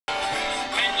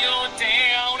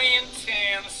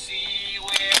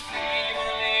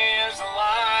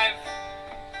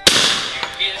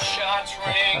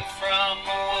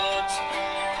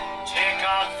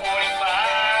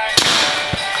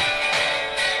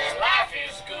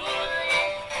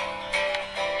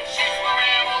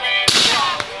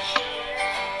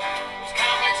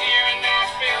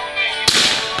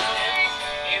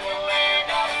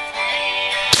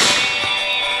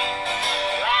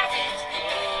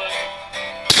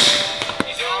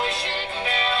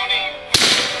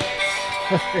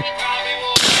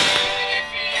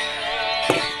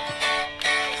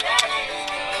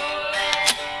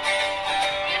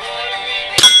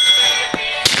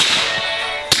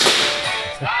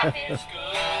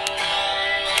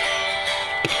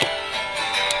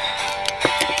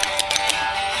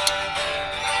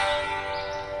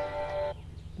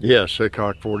Yes,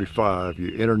 Hickok 45,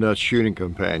 your internet shooting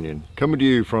companion, coming to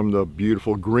you from the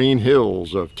beautiful green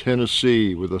hills of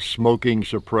Tennessee with a smoking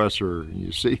suppressor.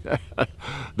 You see that?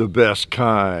 The best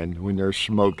kind when they're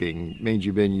smoking. Means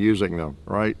you've been using them,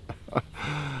 right?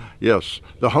 Yes,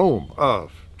 the home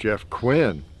of Jeff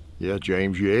Quinn, yeah,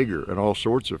 James Yeager, and all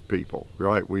sorts of people,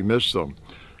 right? We miss them.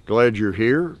 Glad you're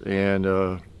here and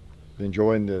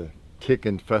enjoying the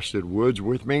tick-infested woods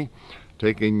with me,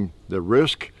 taking the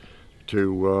risk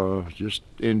to just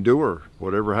endure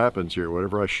whatever happens here,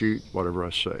 whatever I shoot, whatever I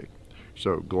say.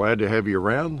 So glad to have you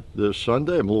around this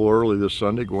Sunday. I'm a little early this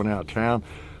Sunday, going out of town.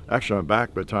 Actually, I'm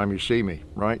back by the time you see me,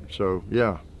 right? So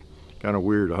yeah, kind of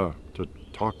weird, huh, to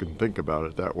talk and think about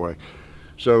it that way.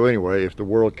 So anyway, if the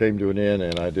world came to an end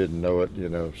and I didn't know it, you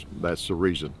know, that's the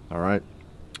reason, all right?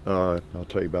 I'll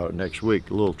tell you about it next week,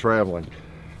 a little traveling.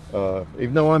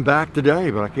 Even though I'm back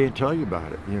today, but I can't tell you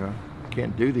about it, you know.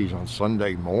 Can't do these on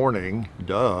Sunday morning,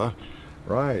 duh,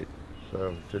 right?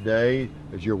 So today,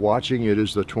 as you're watching, it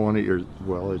is the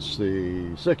it's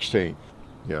the 16th.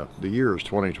 Yeah, the year is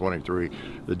 2023.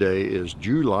 The day is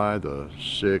July the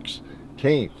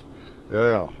 16th.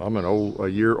 Yeah, I'm a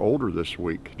year older this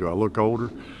week. Do I look older?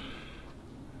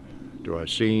 Do I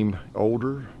seem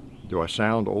older? Do I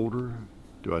sound older?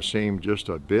 Do I seem just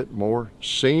a bit more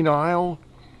senile?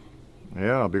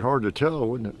 Yeah, it'd be hard to tell,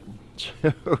 wouldn't it?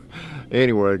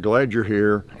 Anyway, glad you're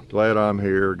here. Glad I'm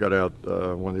here. Got out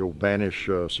one of the old Banish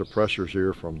suppressors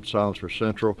here from Silencer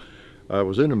Central. I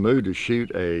was in the mood to shoot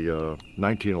a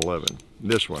 1911.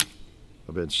 This one.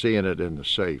 I've been seeing it in the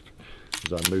safe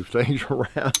as I move things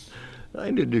around.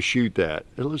 I needed to shoot that.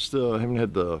 At least I haven't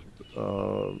had the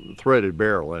threaded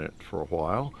barrel in it for a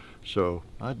while, so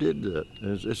I did that.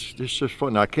 It's just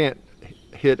fun. I can't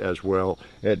hit as well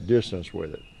at distance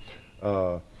with it.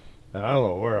 And I don't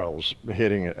know where I was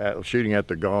shooting at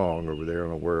the gong over there. I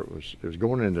don't know where it was. It was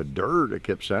going in the dirt, it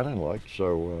kept sounding like.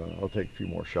 So I'll take a few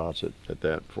more shots at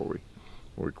that before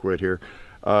we quit here.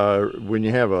 When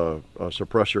you have a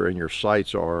suppressor and your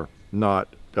sights are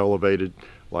not elevated,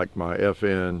 like my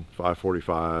FN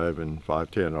 545 and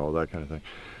 510 and all that kind of thing,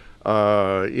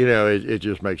 you know, it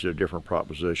just makes it a different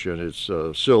proposition. It's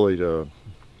silly to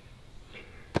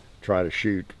try to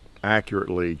shoot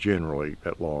accurately generally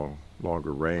at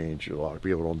longer range. A lot of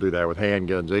people don't do that with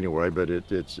handguns anyway, but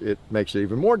it makes it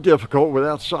even more difficult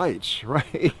without sights,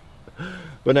 right?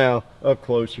 But now up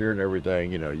close here and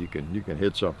everything, you know, you can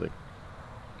hit something,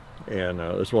 and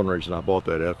that's one reason I bought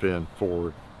that FN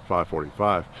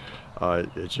 545.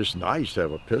 It's just nice to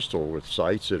have a pistol with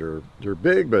sights they're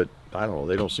big, but I don't know,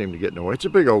 they don't seem to get in the way. It's a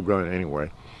big old gun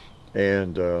anyway,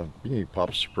 and you pop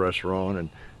a suppressor on, and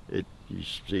you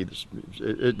see this,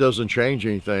 it doesn't change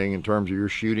anything in terms of your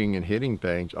shooting and hitting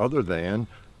things other than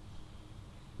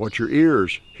what your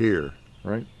ears hear,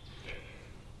 right?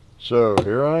 So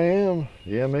here I am.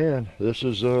 Yeah, man. This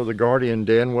is the Guardian,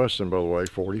 Dan Wesson, by the way,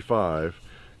 45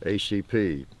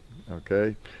 ACP.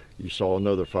 Okay. You saw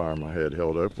another firearm I had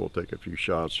held up. We'll take a few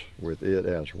shots with it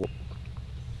as well.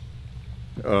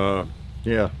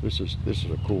 Yeah, this is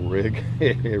a cool rig.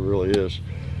 It really is.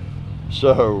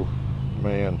 So,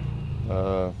 man.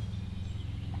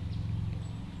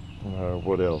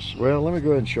 What else? Well, let me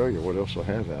go ahead and show you what else I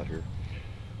have out here.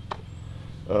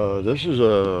 This is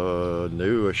a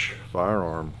newish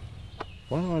firearm.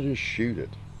 Why don't I just shoot it?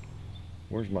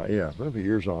 Where's my, yeah, put the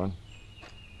ears on.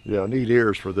 Yeah, I need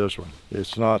ears for this one.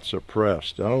 It's not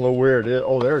suppressed. I don't know where it is.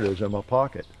 Oh, there it is in my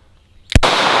pocket.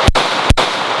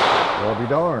 I'll be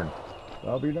darned.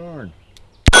 I'll be darned.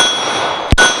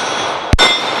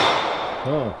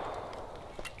 Huh.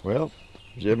 Well,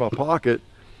 it's in my pocket,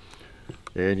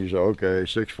 and you say, okay,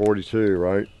 642,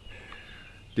 right?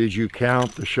 Did you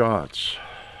count the shots?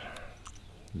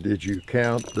 Did you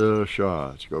count the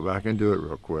shots? Go back and do it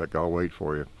real quick. I'll wait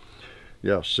for you.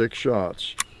 Yeah, 6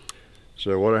 shots.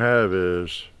 So what I have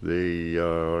is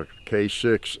the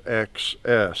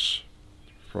K6xs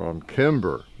from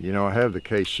Kimber. You know, I have the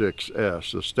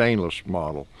K6s, the stainless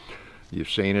model. You've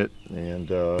seen it,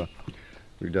 and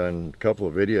we've done a couple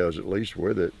of videos at least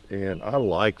with it, and I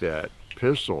like that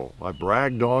pistol. I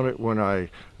bragged on it when I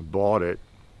bought it.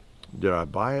 Did I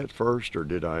buy it first, or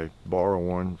did I borrow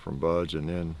one from Buds and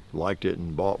then liked it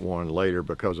and bought one later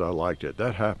because I liked it?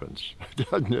 That happens.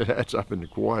 That's happened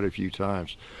quite a few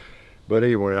times. But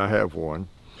anyway, I have one,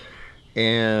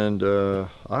 and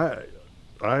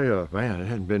Man, it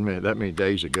hadn't been that many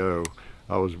days ago.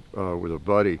 I was with a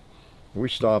buddy. We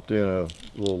stopped in a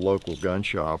little local gun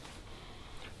shop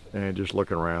and just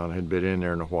looking around. Hadn't been in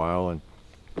there in a while,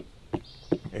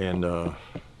 and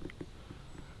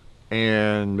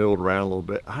milled around a little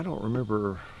bit. I don't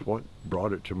remember what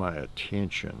brought it to my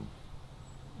attention.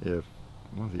 If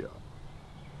one of the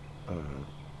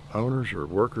owners or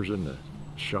workers in the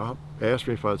shop asked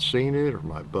me if I'd seen it, or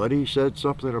my buddy said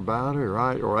something about it,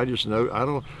 or I just know, I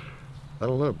don't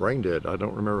know, brain dead. I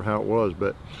don't remember how it was,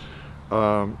 but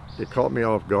it caught me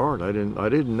off guard. I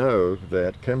didn't know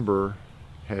that Kimber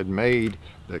had made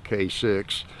the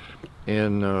K6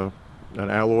 in an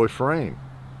alloy frame.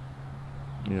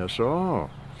 You know, so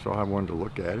I wanted to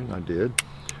look at it, and I did.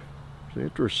 It's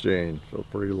interesting. So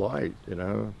pretty light, you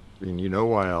know. And you know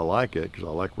why I like it, because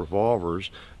I like revolvers.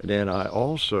 And then I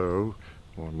also,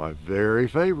 one of my very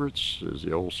favorites is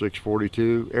the old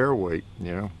 642 airweight,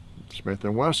 you know, Smith &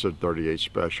 Wesson 38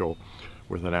 special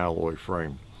with an alloy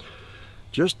frame.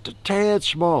 Just a tad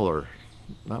smaller,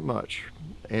 not much.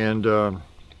 And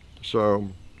so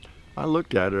I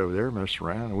looked at it over there, messed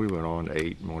around, and we went on to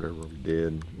 8 and whatever we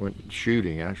did. Went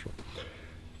shooting, actually.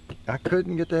 I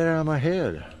couldn't get that out of my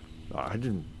head. I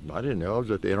didn't know. I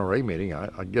was at the NRA meeting.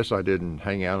 I guess I didn't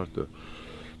hang out at the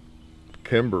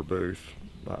Kimber booth.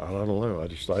 I don't know. I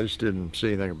just didn't see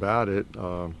anything about it.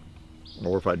 Or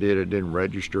if I did, it didn't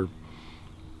register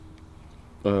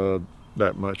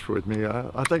that much with me.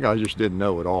 I think I just didn't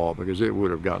know at all, because it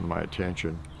would have gotten my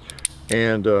attention.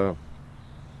 And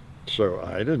so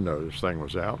I didn't know this thing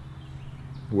was out.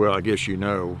 Well, I guess you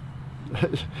know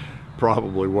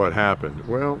probably what happened.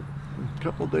 Well, a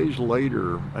couple of days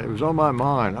later, it was on my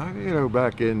mind. I go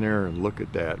back in there and look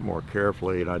at that more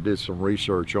carefully, and I did some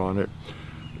research on it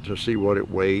to see what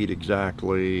it weighed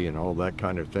exactly and all that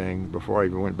kind of thing before I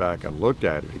even went back and looked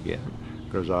at it again,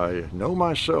 because I know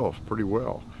myself pretty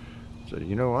well. So,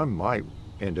 you know, I might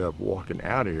end up walking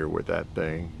out of here with that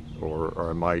thing,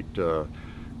 or I might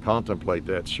contemplate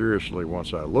that seriously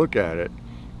once I look at it,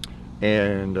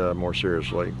 and more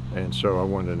seriously. And so I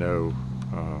wanted to know,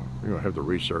 you know, have the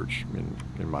research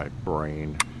in my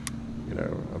brain, you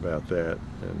know, about that,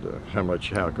 and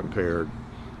how it compared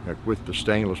with the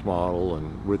stainless model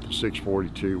and with the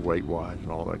 642 weight-wise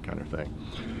and all that kind of thing.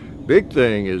 Big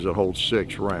thing is it holds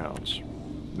 6 rounds.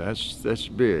 That's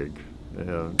big.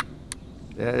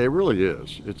 It really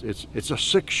is. It's a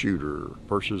 6-shooter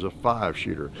versus a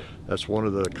 5-shooter. That's one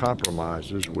of the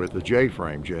compromises with the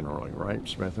J-frame generally, right?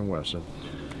 Smith & Wesson.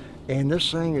 And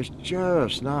this thing is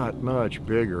just not much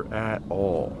bigger at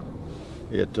all.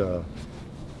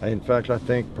 In fact, I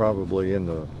think probably in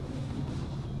the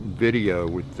video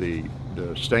with the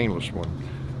stainless one,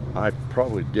 I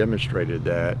probably demonstrated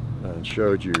that and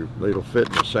showed you it'll fit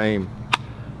in the same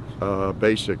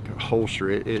basic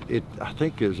holster. I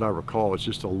think, as I recall, it's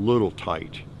just a little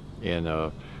tight, and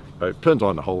it depends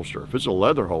on the holster. If it's a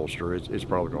leather holster, it's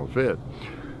probably going to fit.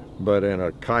 But in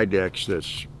a Kydex,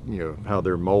 that's, you know, how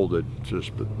they're molded to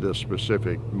this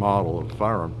specific model of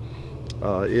firearm,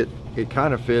 it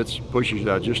kind of fits, pushes it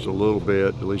out just a little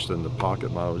bit, at least in the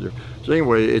pocket model. So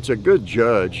anyway, it's a good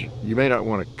judge. You may not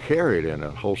want to carry it in a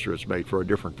holster that's made for a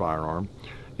different firearm,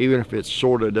 even if it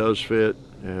sort of does fit,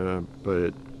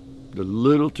 but a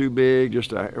little too big,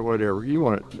 just whatever. You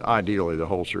want it, ideally, the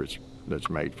holster that's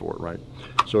made for it, right?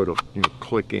 So it'll, you know,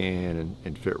 click in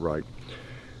and fit right.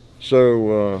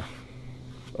 So,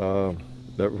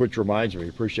 which reminds me,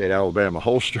 appreciate Alabama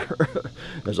Holster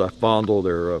as I fondle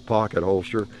their pocket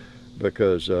holster,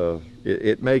 because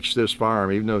it makes this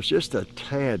firearm, even though it's just a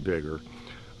tad bigger,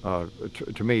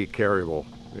 to me, carryable.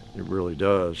 It really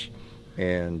does.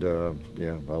 And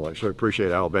yeah, so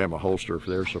appreciate Alabama Holster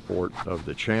for their support of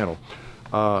the channel.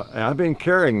 And I've been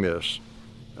carrying this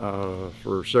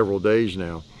for several days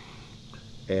now,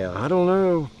 and I don't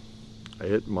know,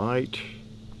 it might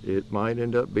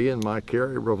end up being my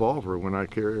carry revolver when I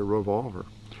carry a revolver.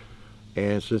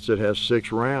 And since it has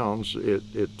 6 rounds, it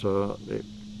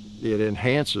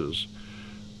enhances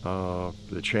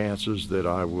the chances that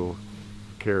I will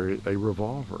carry a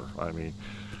revolver. I mean,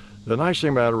 the nice thing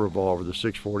about a revolver, the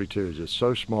 642, is it's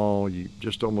so small, you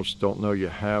just almost don't know you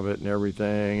have it and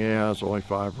everything. Yeah, it's only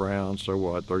 5 rounds, so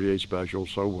what? 38 special,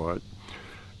 so what?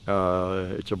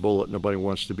 It's a bullet nobody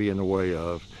wants to be in the way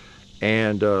of.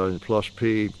 And plus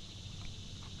P.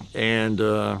 And,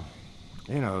 you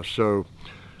know, so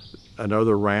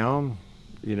another round,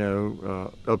 you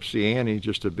know, ups the ante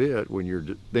just a bit when you're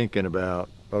thinking about,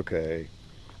 okay,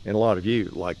 and a lot of you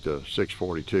like the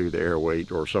 642, the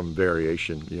airweight, or some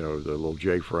variation, you know, the little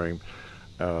J-frame.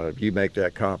 You make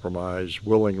that compromise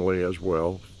willingly as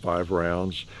well. 5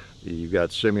 rounds. You've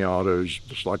got semi-autos,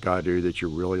 just like I do, that you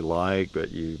really like,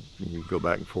 but you go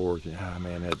back and forth. And,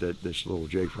 man, this little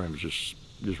J-frame is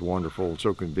just wonderful. It's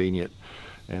so convenient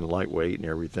and lightweight and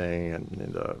everything,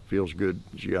 and feels good.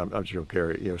 Gee, I'm just gonna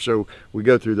carry it. So we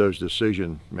go through those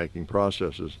decision-making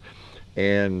processes,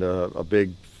 and a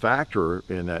big factor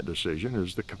in that decision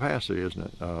is the capacity, isn't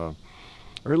it? Or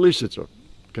at least it's a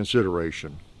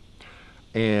consideration.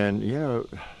 And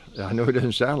I know it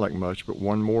doesn't sound like much, but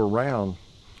one more round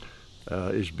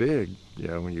is big.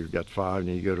 When you've got 5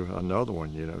 and you go to another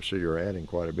one, so you're adding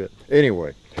quite a bit.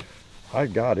 Anyway, I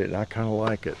got it and I kind of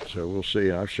like it, so we'll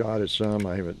see. I've shot it some.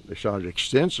 I haven't shot it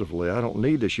extensively. I don't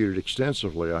need to shoot it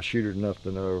extensively. I shoot it enough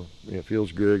to know it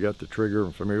feels good. Got the trigger.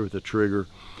 I'm familiar with the trigger,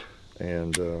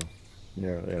 and and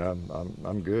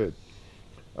I'm good.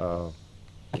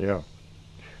 Yeah.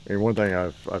 And one thing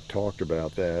I've talked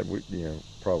about that,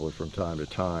 probably from time to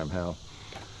time,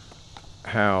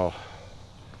 how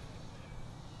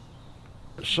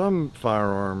some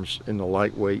firearms in the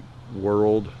lightweight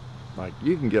world, like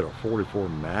you can get a 44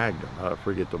 Magnum. I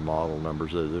forget the model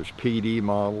numbers. There's PD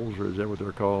models, or is that what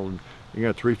they're called? You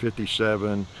got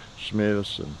 357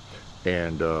 Smiths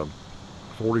and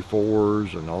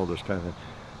 44s and all this kind of thing.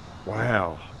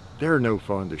 Wow, they're no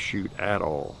fun to shoot at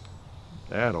all,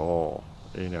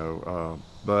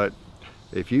 but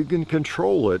if you can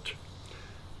control it,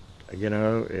 and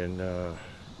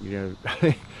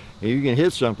you can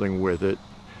hit something with it,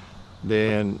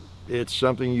 then it's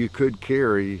something you could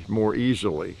carry more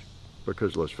easily,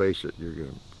 because let's face it, you're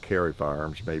going to carry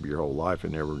firearms maybe your whole life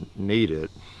and never need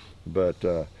it. But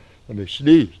let me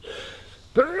sneeze.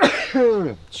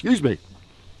 Excuse me.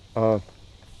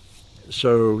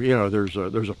 So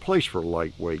there's a place for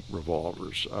lightweight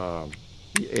revolvers,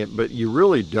 but you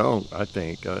really don't, I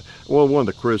think. Well, one of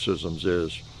the criticisms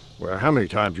is, well, how many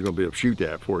times you're going to be able to shoot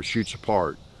that before it shoots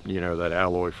apart? That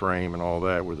alloy frame and all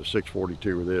that with a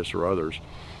 642 or this or others.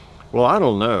 Well, I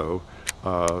don't know.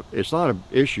 It's not an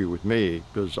issue with me,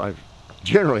 because I've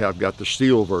got the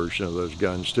steel version of those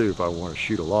guns too if I want to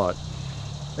shoot a lot.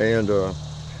 And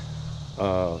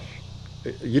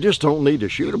you just don't need to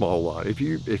shoot them a whole lot. If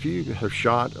you have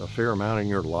shot a fair amount in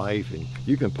your life, and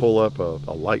you can pull up a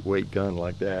lightweight gun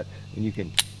like that, and you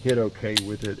can hit okay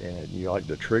with it, and you like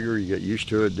the trigger, you get used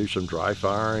to it, do some dry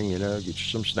firing, get you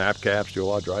some snap caps, do a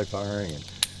lot of dry firing, and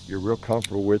you're real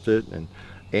comfortable with it,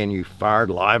 and you fired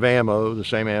live ammo, the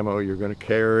same ammo you're going to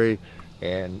carry,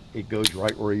 and it goes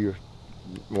right where you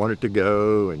want it to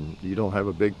go, and you don't have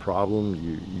a big problem.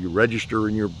 You register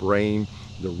in your brain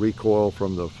the recoil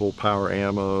from the full power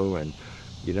ammo, and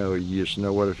you just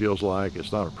know what it feels like.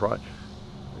 It's not a problem.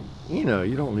 You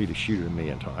don't need to shoot it a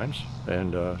million times,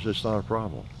 and it's just not a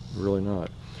problem, really not.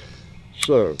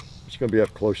 So it's going to be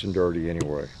up close and dirty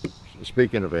anyway.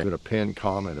 Speaking of, I'm going to pin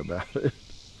comment about it.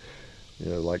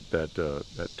 Like that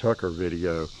Tucker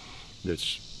video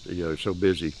that's so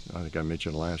busy. I think I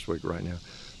mentioned last week. Right now,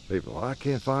 people, I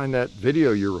can't find that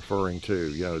video you're referring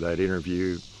to. That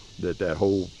interview that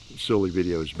whole silly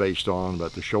video is based on,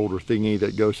 about the shoulder thingy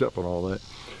that goes up and all that,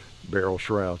 barrel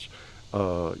shrouds.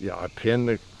 I pinned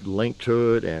the link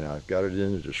to it, and I've got it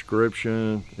in the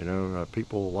description. A lot of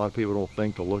people don't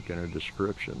think to look in a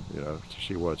description, to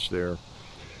see what's there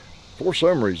for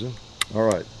some reason. All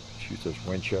right, shoot this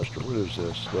Winchester. What is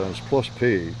this? It's plus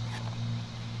P.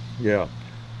 Yeah,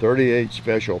 38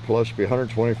 special plus P,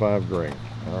 125 grain.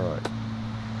 All right.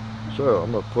 So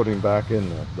I'm gonna put him back in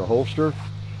the holster.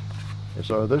 And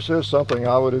so this is something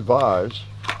I would advise.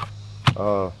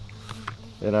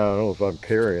 And I don't know if I'm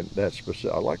carrying that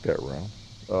specific. I like that round.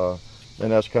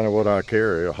 And that's kind of what I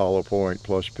carry, a hollow point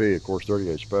plus P, of course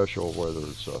 38 special, whether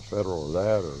it's federal or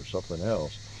that or something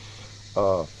else.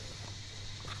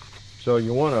 So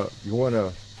you wanna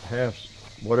have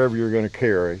whatever you're gonna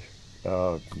carry,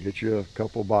 get you a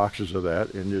couple boxes of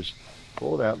that and just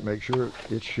pull it out and make sure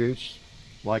it shoots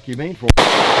like you mean for it.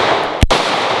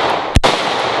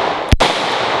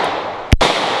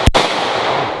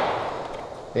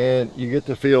 And you get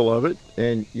the feel of it,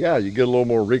 and yeah, you get a little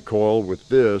more recoil with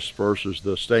this versus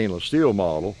the stainless steel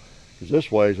model, because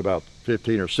this weighs about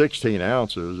 15 or 16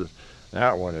 ounces.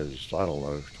 That one is, I don't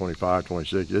know, 25,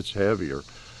 26, it's heavier.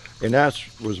 And that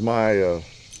was my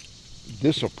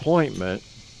disappointment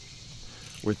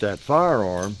with that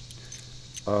firearm.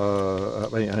 I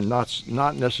mean, and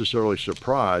not necessarily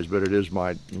surprised, but it is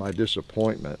my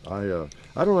disappointment. I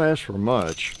don't ask for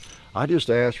much. I just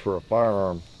ask for a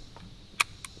firearm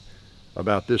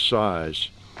about this size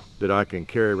that I can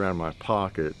carry around my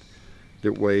pocket,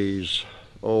 that weighs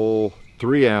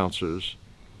 3 ounces,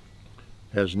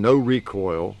 has no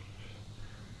recoil,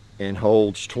 and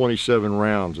holds 27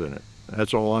 rounds in it.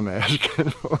 That's all I'm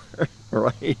asking for,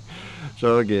 right?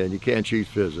 So again, you can't cheat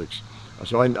physics.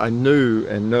 So I knew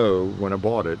and know when I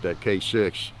bought it, that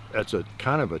K6, that's a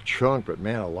kind of a chunk, but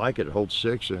man, I like it. It holds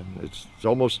 6 and it's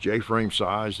almost J-frame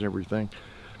size and everything.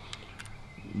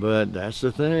 But that's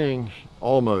the thing,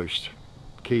 almost,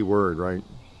 key word, right?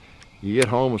 You get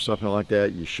home with something like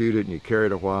that, you shoot it and you carry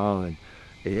it a while, and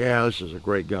yeah, this is a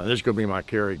great gun. This is going to be my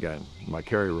carry gun, my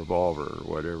carry revolver or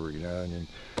whatever, you know. And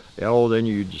then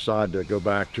you decide to go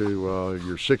back to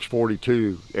your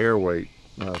 642 air weight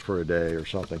for a day or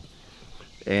something.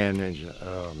 And then,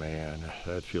 oh man,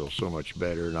 that feels so much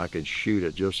better, and I can shoot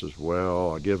it just as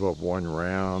well. I give up 1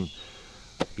 round,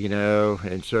 you know,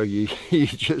 and so you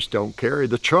just don't carry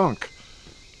the chunk,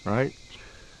 right?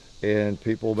 And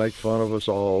people make fun of us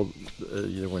all,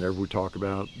 you know, whenever we talk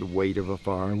about the weight of a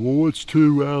firearm. Well, what's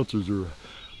 2 ounces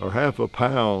or half a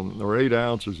pound or 8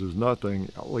 ounces is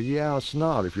nothing. Well, yeah, it's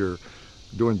not if you're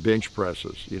doing bench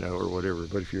presses, you know, or whatever.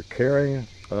 But if you're carrying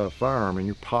a firearm in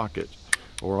your pocket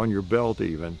or on your belt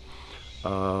even,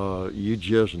 you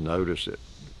just notice it.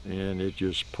 And it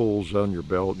just pulls on your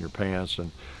belt and your pants.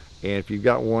 And if you've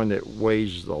got one that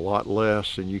weighs a lot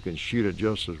less and you can shoot it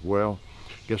just as well,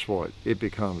 guess what? It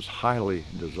becomes highly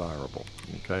desirable,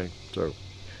 okay? So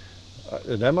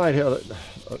that might help,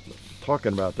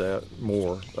 talking about that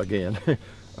more, again,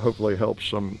 hopefully helps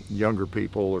some younger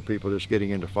people or people just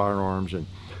getting into firearms and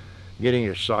getting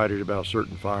excited about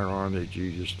certain firearm that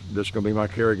you just, this is gonna be my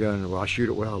carry gun, well, I shoot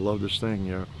it well, I love this thing,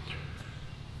 you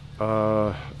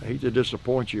know. I hate to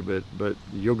disappoint you, but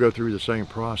you'll go through the same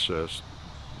process.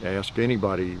 Ask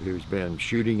anybody who's been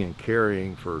shooting and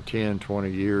carrying for 10,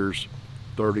 20 years,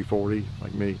 30, 40,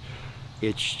 like me.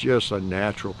 It's just a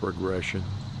natural progression.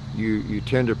 You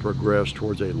tend to progress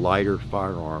towards a lighter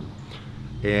firearm.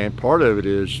 And part of it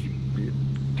is you're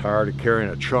tired of carrying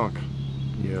a chunk,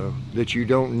 you know, that you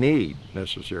don't need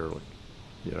necessarily,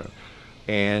 you know.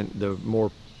 And the more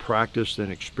practiced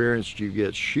and experienced you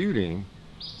get shooting,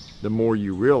 the more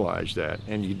you realize that,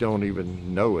 and you don't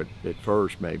even know it at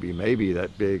first. Maybe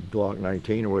that big Glock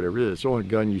 19 or whatever it is, it's the only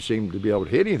gun you seem to be able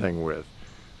to hit anything with.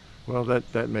 Well,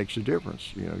 that makes a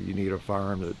difference. You know, you need a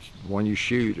firearm that's one you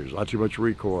shoot, there's not too much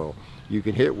recoil. You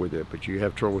can hit with it, but you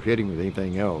have trouble hitting with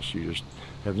anything else. You just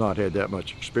have not had that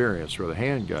much experience with a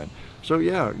handgun. So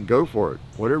yeah, go for it.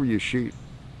 Whatever you shoot,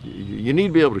 you need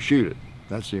to be able to shoot it.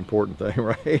 That's the important thing,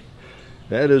 right?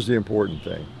 That is the important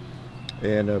thing.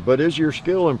 And but as your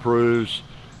skill improves,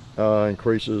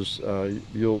 increases,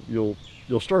 you'll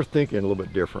start thinking a little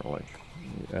bit differently.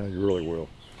 You really will.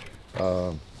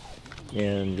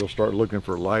 And you'll start looking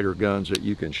for lighter guns that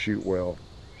you can shoot well,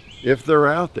 if they're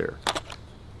out there.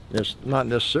 It's not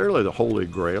necessarily the holy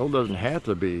grail. It doesn't have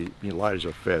to be, you know, light as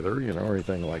a feather, you know, or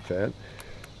anything like that.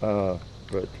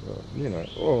 But you know,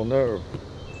 oh no,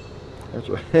 that's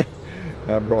right.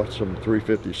 I brought some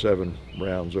 357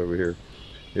 rounds over here.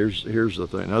 Here's the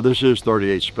thing. Now this is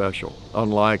 38 special,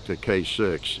 unlike the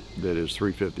K6 that is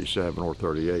 357 or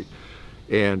 38.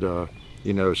 And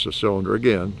you notice the cylinder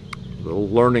again. Little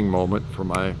learning moment for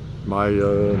my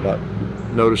not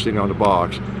noticing on the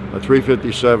box. A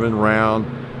 357 round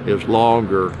is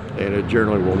longer and it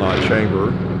generally will not chamber.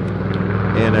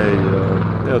 And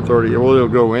a 30, well, it'll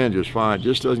go in just fine. It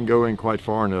just doesn't go in quite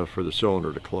far enough for the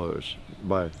cylinder to close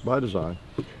by design.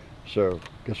 So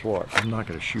guess what? I'm not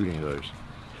going to shoot any of those.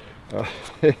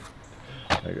 I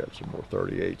got some more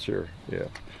 38s here. Yeah.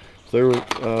 So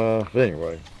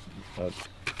anyway,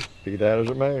 be that as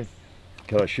it may.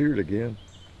 Can I shoot it again?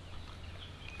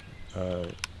 I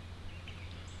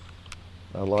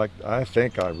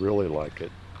think I really like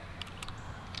it.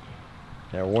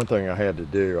 Now, one thing I had to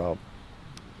do, I'll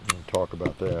talk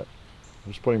about that.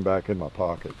 I'm just putting it back in my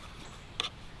pocket.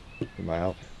 In my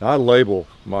house. Now, I label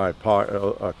my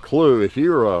a clue. If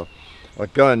you're a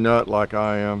gun nut like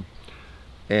I am,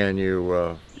 and you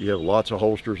have lots of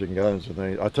holsters and guns and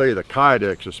things, I'll tell you the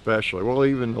Kydex especially. Well,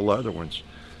 even the leather ones.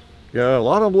 Yeah, a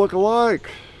lot of them look alike,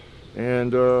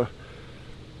 and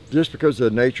just because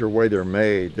of the nature of the way they're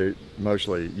made, they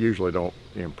usually don't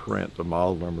imprint the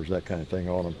model numbers, that kind of thing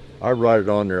on them. I write it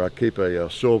on there. I keep a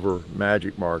silver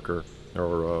magic marker,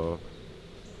 or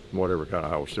whatever kind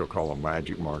of, I would still call them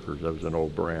magic markers. That was an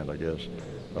old brand, I guess.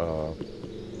 What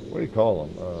do you call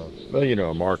them? Well, you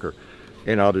know, a marker.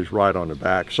 And I'll just write on the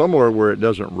back, somewhere where it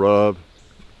doesn't rub.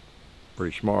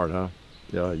 Pretty smart, huh?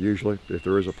 Yeah, usually, if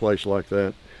there is a place like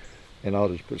that. And I'll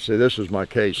just put, see, this is my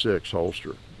K6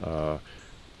 holster,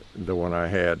 the one I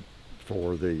had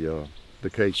for the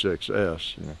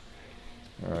K6s. You know.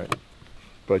 All right,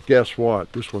 but guess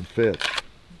what? This one fits.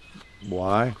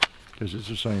 Why? Because it's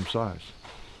the same size.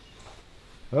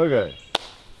 Okay.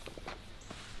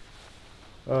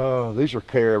 These are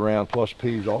carry around plus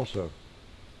P's also.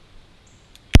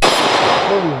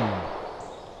 Boom.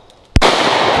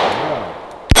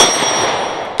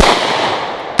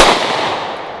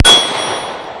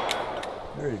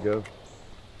 There you go.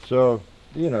 So,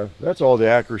 you know, that's all the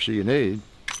accuracy you need.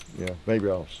 Yeah, maybe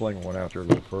I'll sling one out there a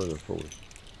little further before we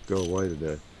go away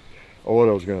today. Oh, what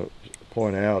I was going to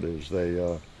point out is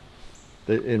they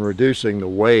in reducing the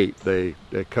weight, they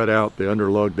cut out the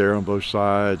underlug there on both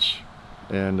sides,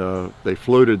 and they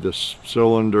fluted the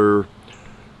cylinder,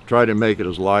 tried to make it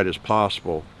as light as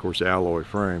possible. Of course, alloy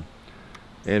frame,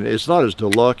 and it's not as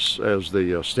deluxe as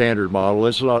the standard model.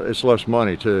 It's not. It's less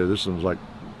money too. This one's like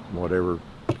whatever,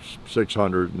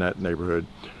 600 in that neighborhood.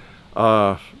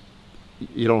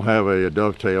 You don't have a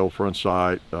dovetail front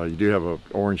sight. You do have an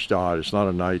orange dot. It's not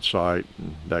a night sight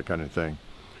and that kind of thing.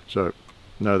 So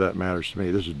none of that matters to me.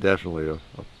 This is definitely a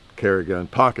carry gun,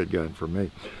 pocket gun for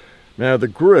me. Now the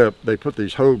grip, they put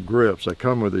these Hogue grips. They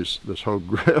come with this Hogue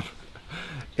grip,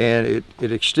 and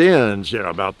it extends, you know,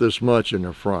 about this much in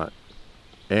the front,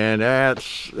 and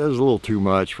that's a little too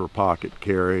much for pocket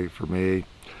carry for me.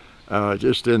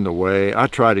 Just in the way. I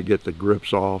try to get the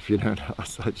grips off, you know.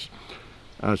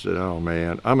 I said, oh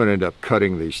man, I'm going to end up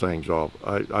cutting these things off.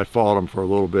 I fought them for a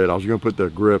little bit. I was going to put the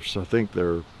grips, I think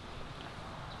they're,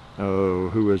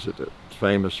 who is it that's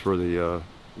famous for the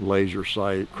laser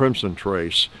sight? Crimson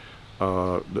Trace.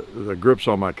 The grips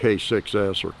on my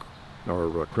K6xs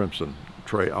are Crimson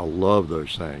Trace. I love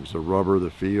those things. The rubber, the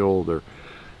feel, they're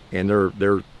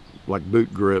like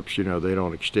boot grips, you know, they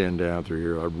don't extend down through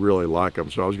here. I really like them.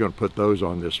 So I was going to put those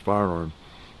on this firearm,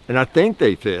 and I think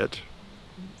they fit.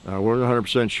 I wasn't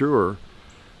 100% sure,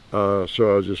 so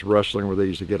I was just wrestling with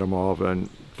these to get them off, and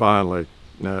finally,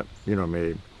 you know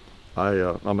me,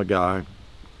 I'm a guy,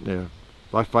 yeah,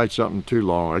 if I fight something too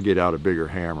long, I get out a bigger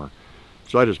hammer.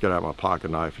 So I just got out my pocket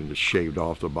knife and just shaved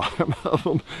off the bottom of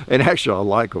them, and actually I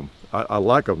like them. I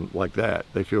like them like that.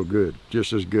 They feel good,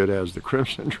 just as good as the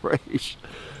Crimson Trace.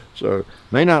 So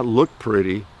may not look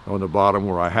pretty on the bottom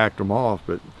where I hacked them off,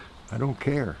 but I don't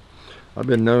care. I've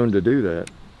been known to do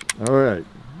that. All right.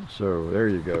 So there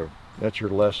you go. That's your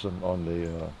lesson on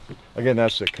the, again,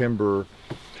 that's the Kimber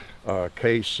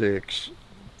K6xs.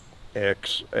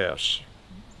 Is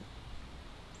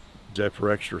that for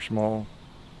extra small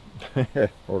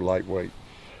or lightweight?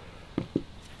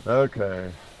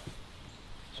 Okay.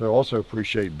 So also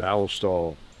appreciate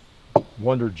Ballistol,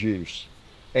 Wonder Juice,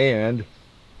 and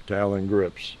Talon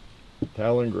grips.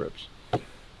 Talon grips.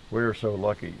 We're so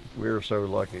lucky. We're so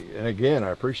lucky. And again,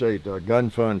 I appreciate Gun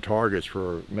Fun Targets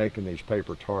for making these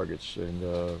paper targets and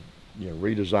you know,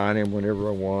 redesign them whenever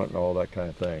I want and all that kind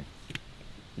of thing.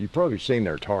 You've probably seen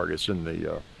their targets in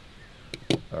the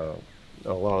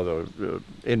a lot of the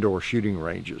indoor shooting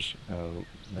ranges.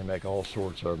 They make all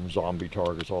sorts of them, zombie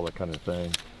targets, all that kind of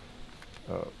thing.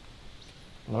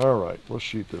 All right, let's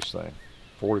shoot this thing.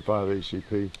 45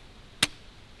 ACP.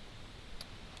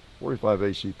 45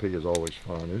 ACP is always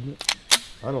fun, isn't it?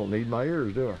 I don't need my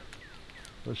ears, do I?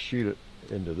 Let's shoot it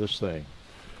into this thing.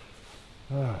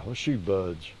 Let's shoot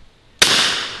buds.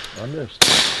 I missed.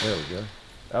 There we go.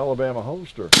 Alabama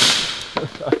holster.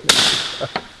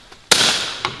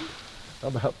 How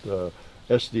about the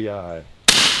SDI?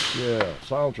 Yeah,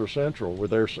 Silencer Central with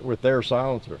their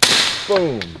silencer.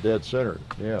 Boom, dead center.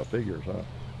 Yeah, figures, huh?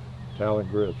 Talon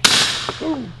grips.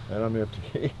 Boom, and I'm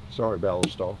empty. Sorry,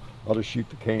 Ballistol. I'll just shoot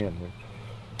the can here.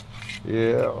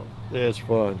 Yeah, it's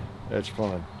fun. It's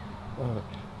fun.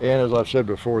 And as I've said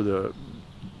before, the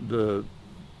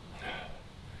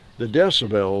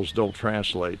decibels don't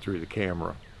translate through the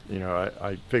camera. You know,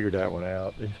 I figured that one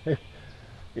out.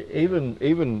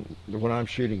 even when I'm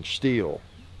shooting steel,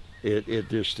 it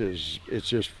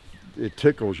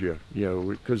tickles you, you know,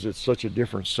 because it's such a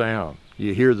different sound.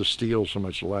 You hear the steel so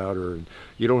much louder, and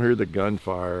you don't hear the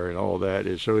gunfire and all that.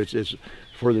 So it's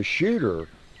for the shooter,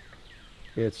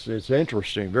 it's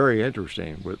interesting, very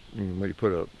interesting when you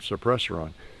put a suppressor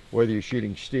on, whether you're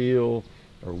shooting steel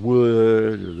or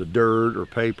wood or the dirt or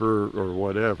paper or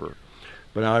whatever.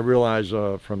 But I realize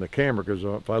from the camera, because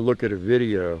if I look at a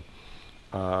video,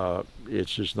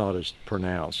 it's just not as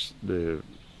pronounced.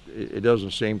 It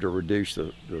doesn't seem to reduce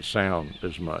the sound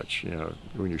as much, you know,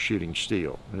 when you're shooting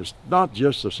steel. And it's not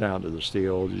just the sound of the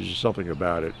steel, there's just something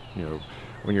about it, you know,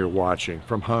 when you're watching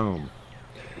from home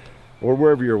or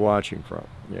wherever you're watching from,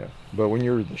 yeah. But when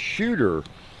you're the shooter,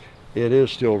 it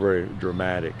is still very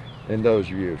dramatic. And those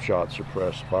of you who've shot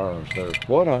suppressed firearms know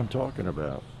what I'm talking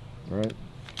about, right?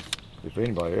 If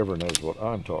anybody ever knows what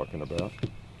I'm talking about.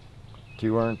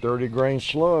 230 grain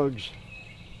slugs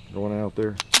going out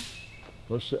there.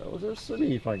 Let's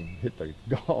see if I can hit the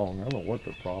gong. I don't know what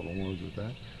the problem was with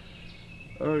that.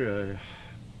 Okay.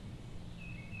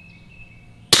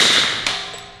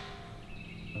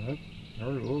 I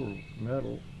heard a little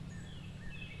metal.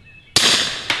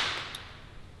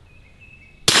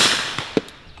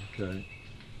 Okay.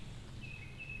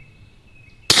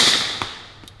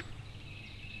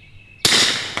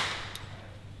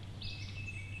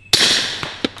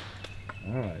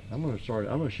 All right, I'm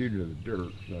gonna shoot it in the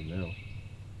dirt, nothing else.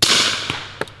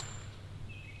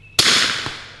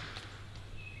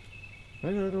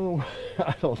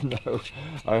 I don't know.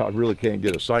 I really can't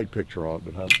get a sight picture on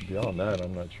it, but beyond that,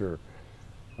 I'm not sure.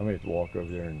 I may have to walk over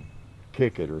there and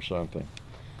kick it or something.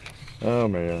 Oh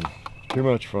man, too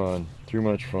much fun, too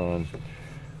much fun.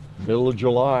 Middle of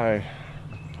July,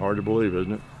 hard to believe,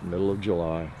 isn't it? Middle of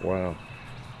July, wow.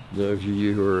 Those of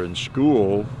you who are in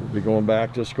school will be going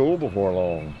back to school before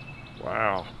long.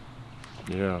 Wow,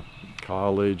 yeah,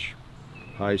 college,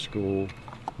 high school,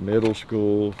 middle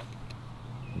school,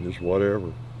 just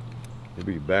whatever. You'll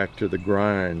be back to the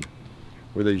grind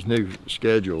with these new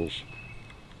schedules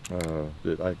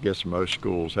that I guess most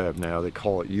schools have now. They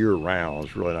call it year-round.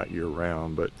 It's really not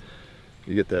year-round, but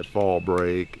you get that fall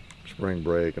break, spring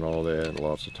break, and all that, and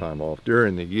lots of time off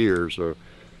during the year. So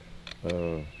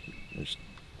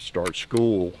start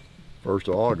school 1st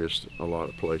of August, a lot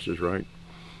of places, right?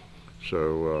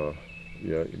 So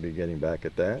yeah, you'll be getting back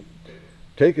at that.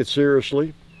 Take it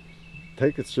seriously.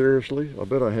 Take it seriously. I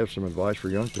bet I have some advice for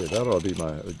young people. That ought to be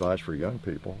my advice for young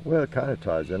people. Well, it kind of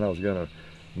ties in. I was going to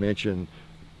mention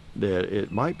that it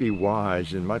might be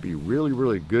wise and might be really,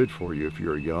 really good for you if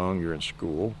you're young, you're in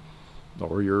school,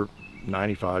 or you're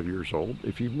 95 years old.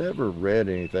 If you've never read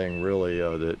anything really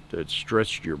that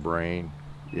stretched your brain,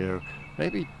 you know,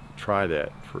 maybe try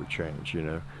that for a change, you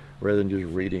know, rather than just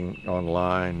reading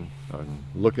online and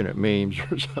looking at memes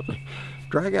or something.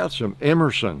 Drag out some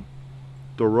Emerson,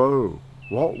 Thoreau,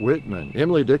 Walt Whitman,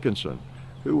 Emily Dickinson,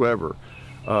 whoever,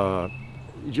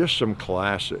 just some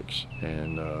classics,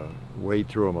 and wade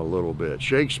through them a little bit.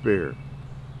 Shakespeare.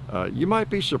 You might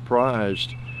be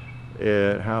surprised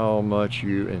at how much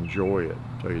you enjoy it,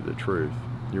 to tell you the truth.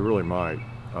 You really might.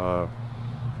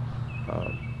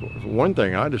 One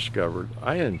thing I discovered,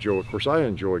 of course I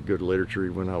enjoyed good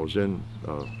literature when I was in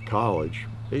college,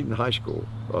 even high school,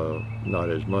 not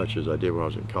as much as I did when I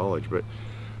was in college, but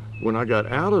when I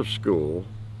got out of school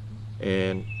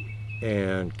and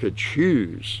could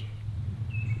choose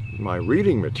my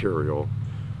reading material,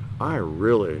 I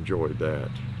really enjoyed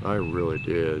that. I really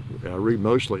did. I read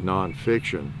mostly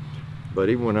nonfiction, but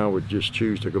even when I would just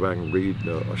choose to go back and read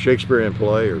a Shakespearean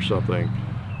play or something,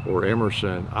 or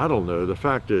Emerson, I don't know, the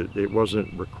fact that it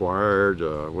wasn't required,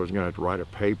 I wasn't going to have to write a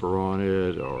paper on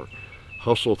it or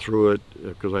hustle through it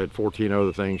because I had 14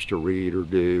 other things to read or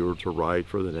do or to write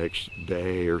for the next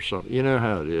day or something. You know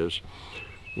how it is.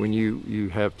 When you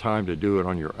have time to do it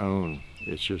on your own,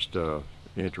 it's just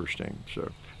interesting.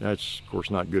 So that's, of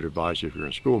course, not good advice if you're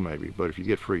in school maybe, but if you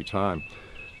get free time,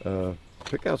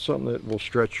 pick out something that will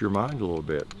stretch your mind a little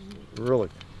bit, really.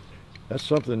 That's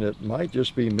something that might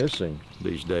just be missing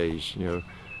these days, you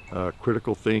know,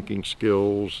 critical thinking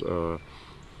skills,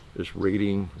 just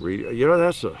reading, you know,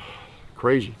 that's a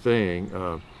crazy thing.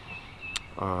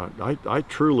 I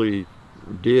truly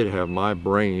did have my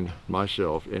brain,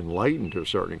 myself, enlightened to a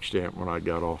certain extent when I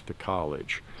got off to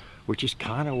college, which is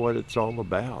kind of what it's all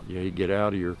about. You know, you get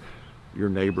out of your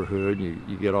neighborhood,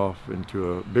 you get off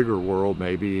into a bigger world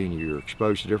maybe, and you're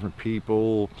exposed to different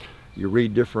people, you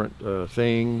read different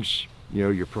things, you know,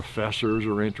 your professors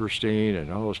are interesting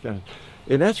and all this kind of,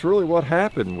 and that's really what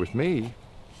happened with me,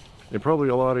 and probably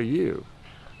a lot of you.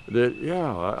 That,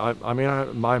 yeah, I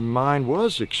mean, my mind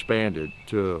was expanded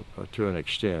to an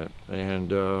extent, and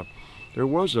there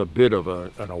was a bit of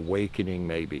an awakening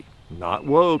maybe. Not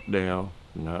woke now,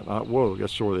 not woke,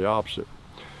 that's sort of the opposite.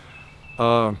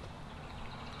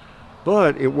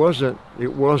 But it wasn't,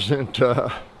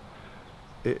 I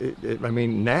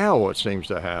mean, now what seems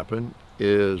to happen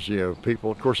is, you know,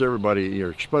 people, of course, everybody, you're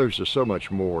exposed to so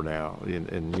much more now,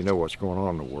 and you know what's going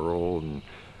on in the world, and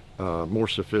more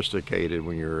sophisticated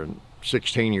when you're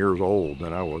 16 years old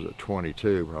than I was at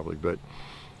 22 probably. But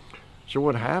so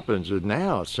what happens is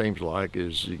now it seems like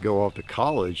is you go off to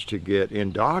college to get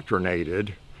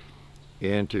indoctrinated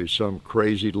into some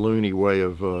crazy loony way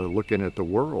of looking at the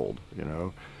world, you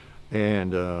know.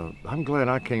 And I'm glad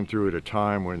I came through at a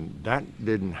time when that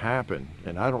didn't happen,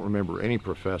 and I don't remember any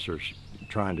professors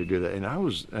trying to do that. And I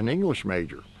was an English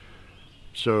major,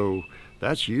 so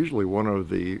that's usually one of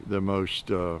the most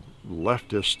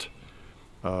leftist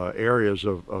areas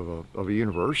of a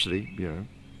university, you know,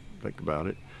 think about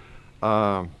it.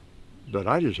 but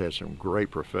I just had some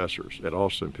great professors at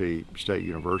Austin Peay State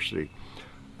University.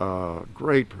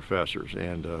 Great professors,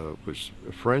 and was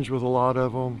friends with a lot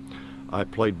of them. I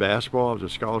played basketball. I was a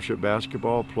scholarship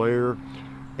basketball player,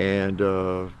 and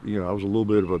you know, I was a little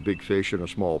bit of a big fish in a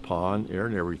small pond there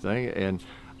and everything. And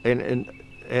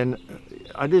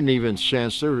I didn't even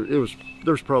sense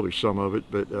there's probably some of it,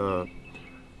 but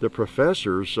the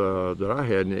professors that I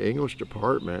had in the English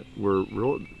department were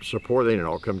real supportive. They didn't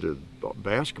all come to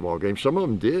basketball games. Some of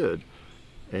them did,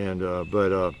 and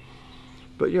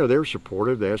but you know, they were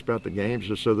supportive. They asked about the games,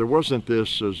 and so there wasn't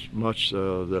this as much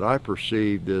that I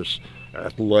perceived this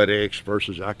athletics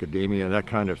versus academia and that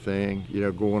kind of thing, you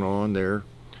know, going on there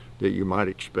that you might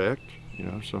expect, you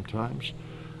know, sometimes.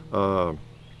 And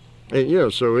you know,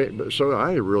 so I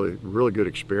had a really good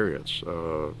experience.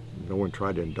 No one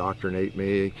tried to indoctrinate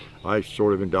me. I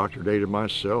sort of indoctrinated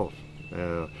myself.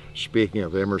 Speaking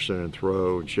of Emerson and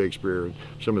Thoreau and Shakespeare and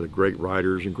some of the great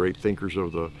writers and great thinkers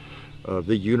of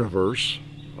the universe,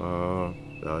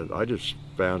 I just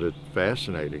found it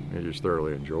fascinating and just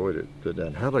thoroughly enjoyed it.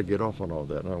 And how did I get off on all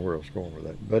that? I don't know where I was going with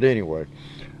that. But anyway,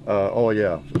 oh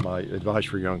yeah, my advice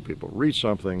for young people: read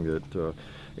something that,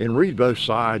 and read both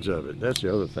sides of it. That's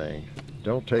the other thing.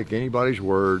 Don't take anybody's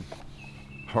word.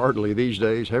 Hardly these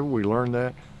days. Haven't we learned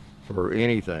that? For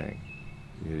anything.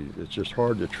 It's just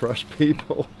hard to trust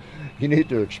people. You need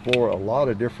to explore a lot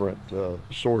of different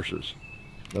sources,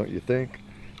 don't you think?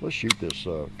 Let's shoot this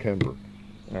Kimber.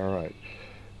 All right.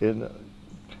 And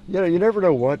you know, you never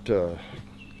know what,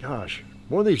 gosh,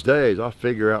 one of these days I'll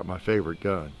figure out my favorite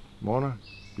gun. Wanna?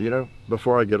 You know,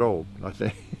 before I get old, I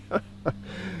think.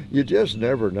 You just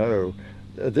never know.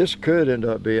 This could end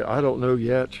up being, I don't know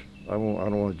yet. I don't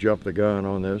want to jump the gun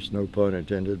on this, no pun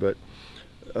intended, but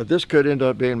this could end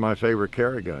up being my favorite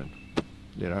carry gun.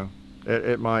 You know,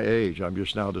 at my age, I'm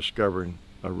just now discovering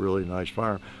a really nice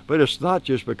firearm. But it's not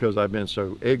just because I've been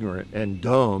so ignorant and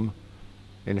dumb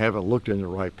and haven't looked in the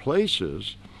right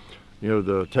places. You know,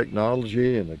 the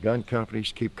technology and the gun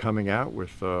companies keep coming out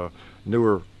with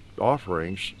newer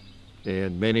offerings,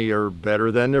 and many are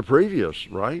better than the previous,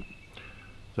 right?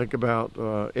 Think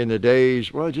about in the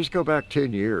days, well, just go back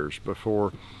 10 years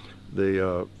before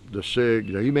the SIG.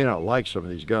 You know, you may not like some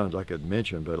of these guns I could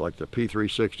mention, but like the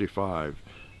P365,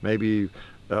 maybe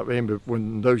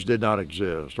when those did not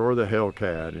exist, or the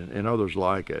Hellcat and others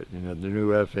like it, you know, the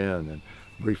new FN and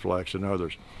Reflex and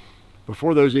others.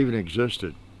 Before those even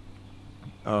existed,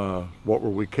 what were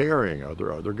we carrying?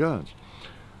 Other guns.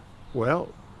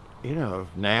 Well, you know,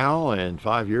 now and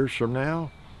 5 years from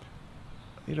now,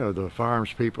 you know, the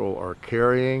firearms people are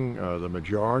carrying, the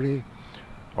majority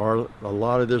are a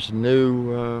lot of this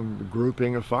new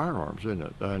grouping of firearms, isn't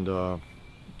it? And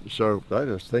so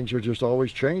things are just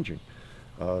always changing.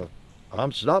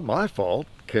 It's not my fault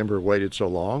Kimber waited so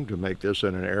long to make this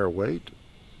in an airweight.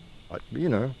 You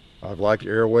know, I've liked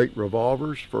airweight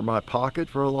revolvers for my pocket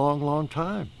for a long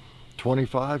time,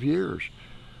 25 years.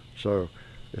 So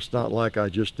it's not like I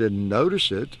just didn't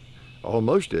notice it.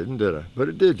 Almost didn't, did I? But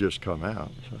it did just come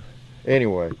out. So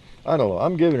anyway, I don't know.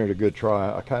 I'm giving it a good try.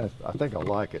 I think I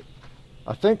like it.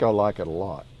 I think I like it a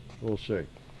lot. We'll see.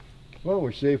 Well,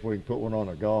 we'll see if we can put one on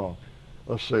a gong.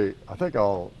 Let's see. I think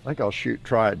I'll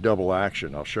try it double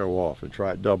action. I'll show off and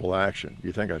try it double action.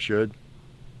 You think I should?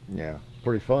 Yeah.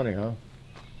 Pretty funny, huh?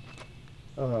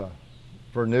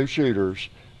 For new shooters,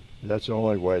 that's the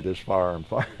only way this firearm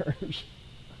fires.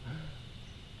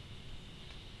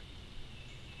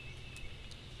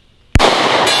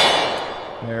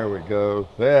 There we go.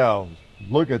 Well,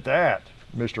 look at that,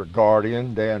 Mr.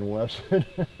 Guardian, Dan Wesson.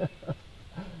 Let's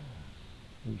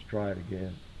try it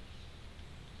again.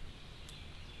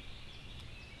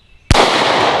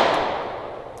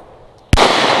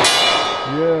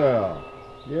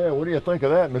 Yeah, what do you think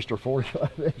of that, Mr.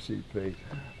 45 ACP?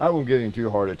 I won't give him too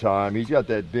hard a time. He's got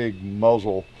that big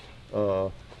muzzle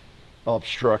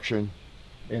obstruction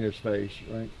in his face,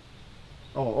 right?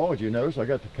 Oh, did you notice I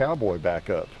got the cowboy back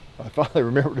up? I finally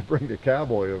remembered to bring the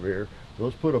cowboy over here. So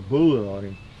let's put a bullet on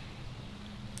him.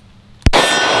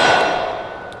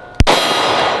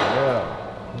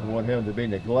 Yeah, I don't want him to be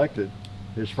neglected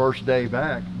his first day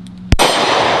back.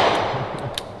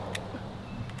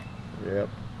 Yep,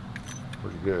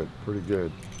 pretty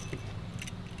good.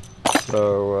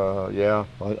 So yeah,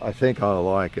 I think I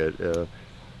like it.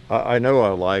 I know I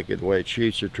like it, the way it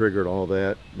shoots the trigger and all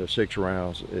that, the 6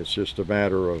 rounds. It's just a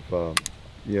matter of,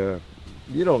 yeah,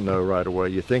 you don't know right away.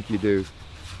 You think you do.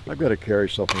 I've got to carry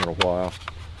something in a while,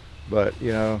 but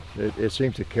you know, it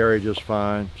seems to carry just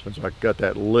fine since I got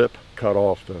that lip cut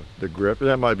off the grip. And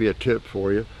that might be a tip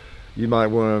for you. You might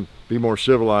want to be more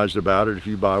civilized about it if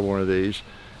you buy one of these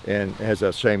and has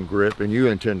that same grip, and you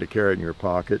intend to carry it in your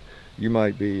pocket, you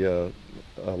might be a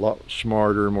lot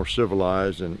smarter, more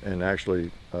civilized, and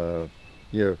actually, you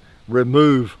know,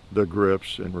 remove the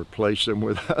grips and replace them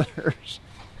with others.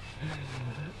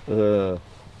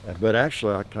 But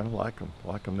actually, I kind of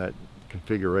like them that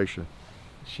configuration.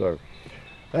 So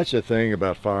that's the thing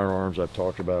about firearms I've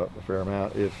talked about a fair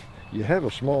amount. If you have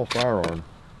a small firearm,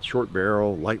 short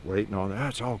barrel, lightweight, and all that,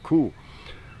 that's all cool.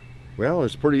 Well,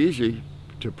 it's pretty easy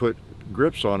to put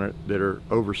grips on it that are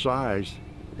oversized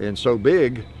and so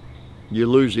big, you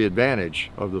lose the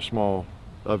advantage of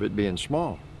it being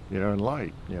small, you know, and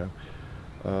light, you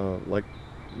know. Like,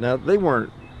 now they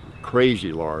weren't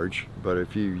crazy large, but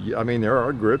I mean, there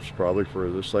are grips probably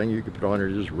for this thing you could put on there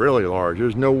just really large.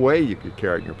 There's no way you could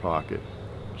carry it in your pocket.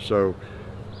 So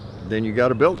then you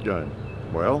got a belt gun.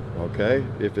 Well, okay,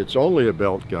 if it's only a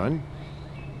belt gun,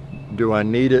 do I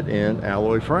need it in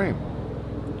alloy frame?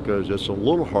 Because it's a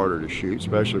little harder to shoot,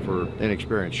 especially for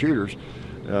inexperienced shooters.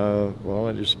 Well,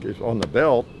 if on the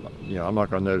belt, you know, I'm not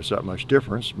going to notice that much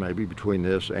difference maybe between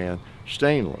this and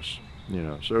stainless, you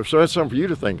know. So that's something for you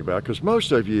to think about, because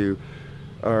most of you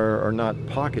are not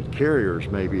pocket carriers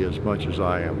maybe as much as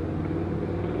I am,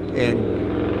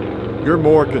 and you're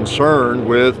more concerned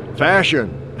with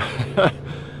fashion.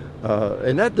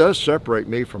 And that does separate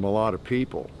me from a lot of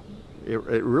people.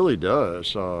 It really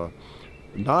does. A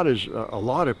lot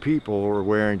of people are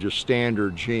wearing just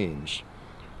standard jeans,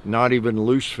 not even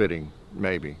loose fitting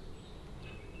maybe.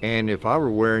 And if I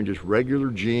were wearing just regular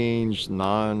jeans,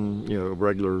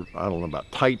 regular, I don't know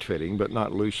about tight fitting, but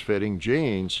not loose fitting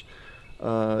jeans,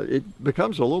 it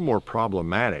becomes a little more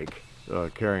problematic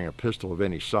carrying a pistol of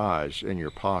any size in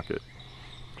your pocket.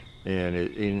 And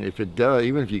if it does,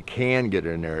 even if you can get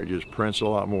in there, it just prints a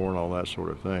lot more and all that sort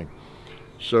of thing.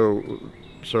 So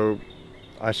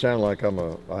I sound like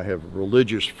I have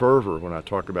religious fervor when I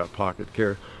talk about pocket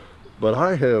carry, but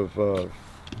I have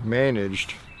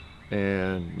managed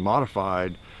and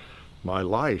modified my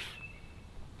life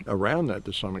around that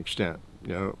to some extent.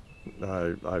 You know,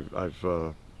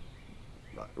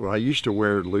 I used to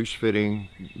wear loose-fitting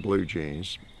blue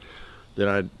jeans. Then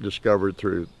I discovered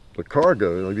through the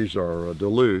cargo, these are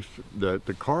Duluth, that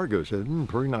the cargos had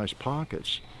pretty nice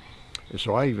pockets. And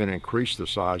so I even increased the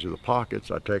size of the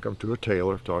pockets. I take them to a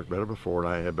tailor, I've talked about it before,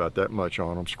 and I had about that much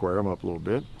on them, square them up a little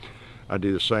bit. I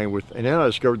do the same and then I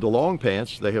discovered the long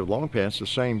pants. They have long pants, the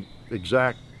same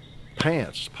exact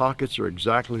pants. Pockets are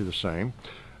exactly the same.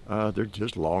 They're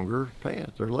just longer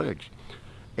pants, they're legs.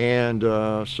 And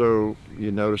so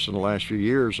you notice in the last few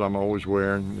years, I'm always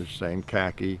wearing the same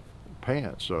khaki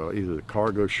pants, either the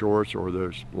cargo shorts or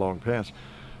those long pants.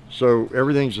 So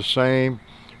everything's the same.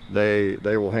 They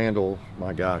will handle,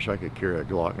 my gosh, I could carry a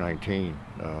Glock 19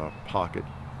 pocket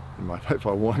if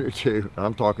I wanted to.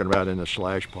 I'm talking about in the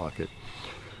slash pocket.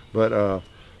 But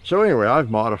so anyway,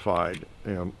 I've modified,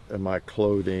 you know, my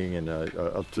clothing and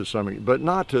to some, but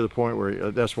not to the point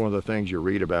where that's one of the things you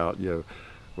read about. You know,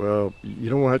 well, you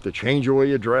don't want to have to change the way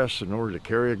you dress in order to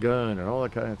carry a gun and all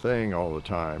that kind of thing all the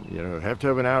time. You know, have to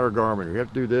have an outer garment, or you have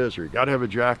to do this, or you got to have a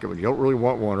jacket when you don't really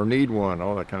want one or need one,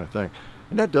 all that kind of thing.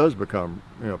 And that does become,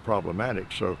 you know,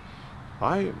 problematic. So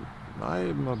I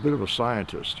am a bit of a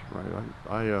scientist, right?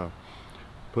 I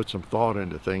put some thought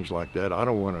into things like that. I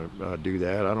don't want to do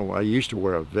that. I used to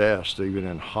wear a vest even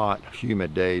in hot,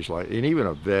 humid days, and even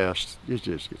a vest, it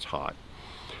just gets hot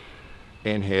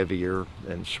and heavier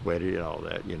and sweaty and all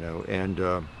that, you know.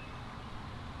 And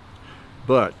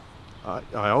but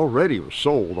I already was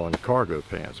sold on cargo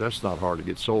pants. That's not hard to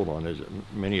get sold on, is it?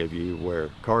 Many of you wear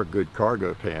good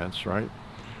cargo pants, right?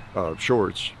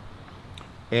 Shorts.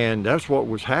 And that's what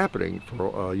was happening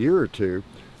for a year or two.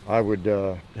 I would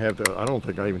I don't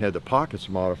think I even had the pockets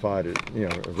modified, you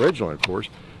know, originally, of course.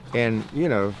 And, you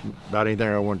know, about anything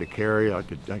I wanted to carry, I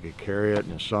could carry it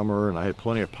in the summer, and I had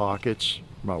plenty of pockets.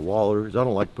 My wallet, I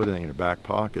don't like putting anything in the back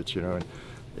pockets, you know.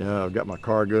 And I've got my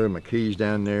cargo and my keys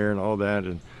down there and all that.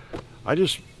 And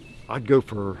I'd go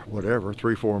for whatever,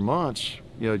 3-4 months,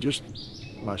 you know, just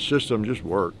my system just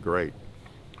worked great.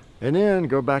 And then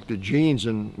go back to jeans,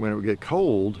 and when it would get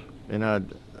cold, and I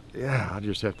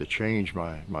just have to change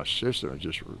my system. It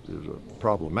was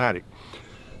problematic.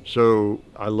 So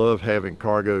I love having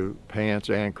cargo pants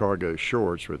and cargo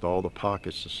shorts with all the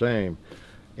pockets the same,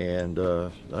 and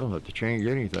I don't have to change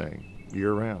anything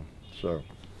year round. So,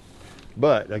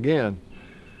 but again,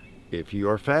 if you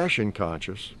are fashion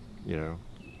conscious, you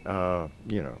know,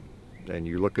 and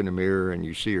you look in the mirror and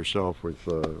you see yourself with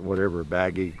whatever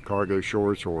baggy cargo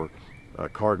shorts or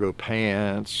cargo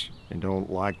pants and don't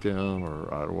like them,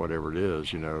 or whatever it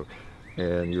is, you know,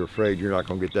 and you're afraid you're not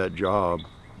going to get that job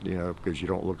you know, because you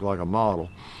don't look like a model,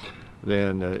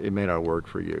 then it may not work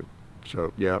for you.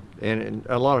 So yeah, and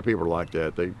a lot of people are like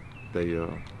that. They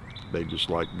just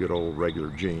like good old regular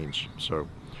jeans. So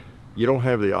you don't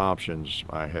have the options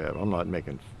I have. I'm not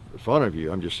making fun of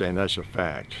you. I'm just saying that's a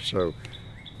fact. So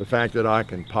the fact that I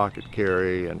can pocket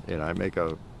carry and I make I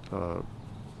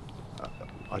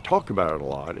talk about it a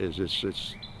lot, is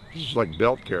it's like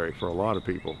belt carry for a lot of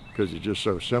people, because it's just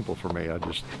so simple for me. I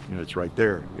just, you know, it's right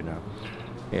there, you know,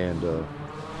 and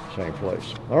same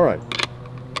place. All right.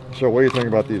 So what do you think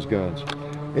about these guns?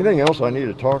 Anything else I need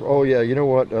to talk? Oh yeah, you know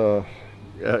what?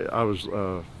 I was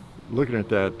looking at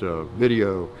that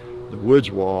video, the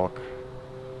Woods Walk.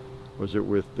 Was it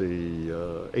with the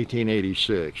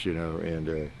 1886? You know,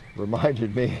 and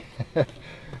reminded me. I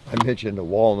mentioned the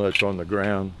walnuts on the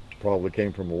ground. Probably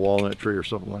came from a walnut tree or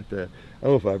something like that. I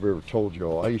don't know if I've ever told you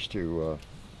all. I used to.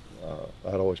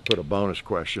 I'd always put a bonus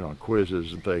question on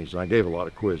quizzes and things, and I gave a lot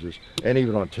of quizzes, and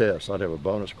even on tests, I'd have a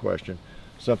bonus question,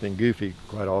 something goofy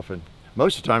quite often.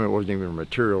 Most of the time, it wasn't even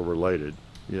material related.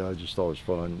 You know, I just thought it was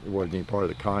fun. It wasn't even part of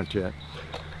the content.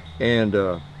 And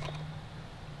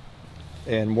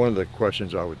one of the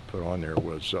questions I would put on there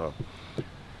was,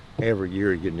 every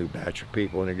year you get a new batch of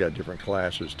people, and they got different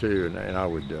classes too. And I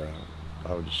would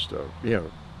just, you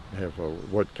know, have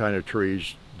what kind of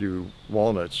trees do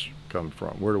walnuts come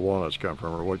from? Where do walnuts come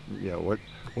from? Or what, you know,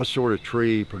 what sort of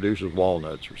tree produces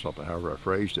walnuts, or something, however I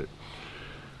phrased it.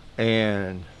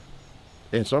 And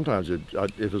sometimes if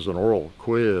it was an oral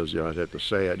quiz, you know, I'd have to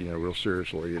say it, you know, real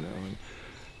seriously, you know.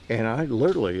 And I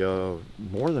literally,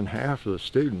 more than half of the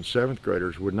students, 7th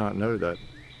graders, would not know that.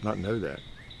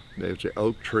 They would say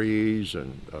oak trees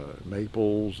and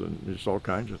maples and just all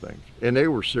kinds of things. And they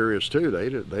were serious too. They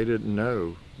didn't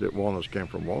know that walnuts came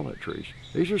from walnut trees.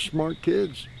 These are smart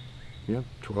kids, you know,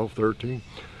 12, 13.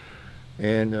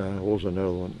 And what was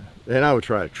another one? And I would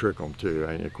try to trick them too.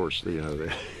 And of course, you know,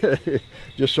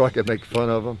 just so I could make fun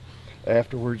of them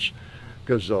afterwards,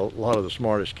 because a lot of the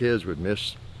smartest kids would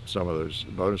miss some of those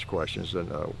bonus questions. And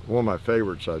one of my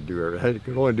favorites I'd do, I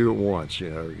could only do it once,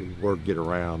 you know, word get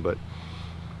around, but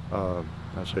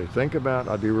I'd say, think about,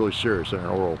 I'd be really serious in an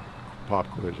oral pop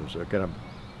quiz, and so kind of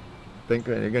think,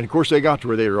 and of course they got to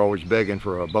where they were always begging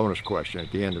for a bonus question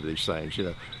at the end of these things, you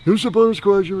know. Who's the bonus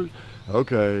question?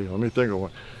 Okay, let me think of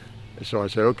one. So I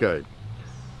said, okay,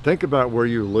 think about where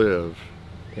you live,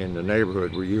 in the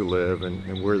neighborhood where you live,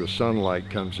 and where the sunlight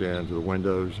comes in to the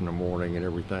windows in the morning and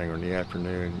everything, or in the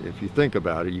afternoon. If you think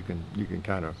about it, you can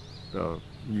kind of,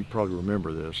 you probably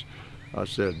remember this. I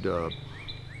said,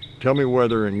 tell me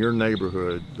whether in your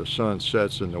neighborhood the sun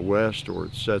sets in the west or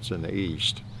it sets in the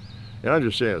east. And I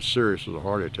just say it's serious as a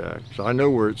heart attack. So I know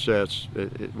where it sets,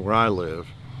 where I live,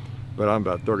 but I'm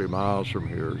about 30 miles from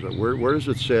here. So where does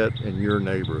it set in your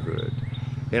neighborhood?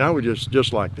 And I would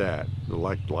just like that,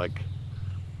 like,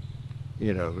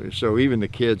 you know, so even the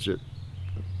kids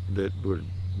that would,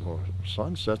 well,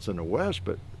 sun sets in the west,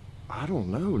 but I don't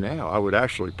know now. I would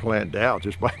actually plan it out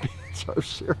just by being so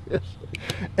serious.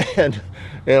 And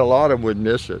a lot of them would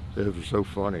miss it. It was so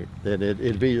funny. And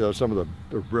it'd be some of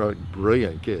the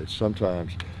brilliant kids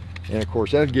sometimes. And of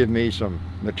course, that'd give me some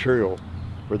material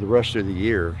for the rest of the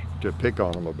year to pick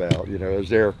on them about, you know, as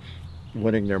they're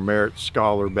winning their merit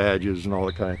scholar badges and all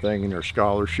that kind of thing, and their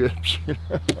scholarships.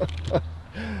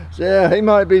 So yeah, he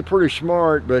might be pretty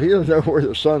smart, but he doesn't know where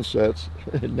the sun sets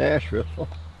in Nashville.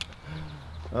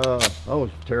 That was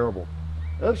terrible.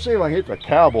 Let's see if I can hit the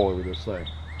cowboy with this thing.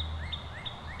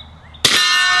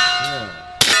 Yeah.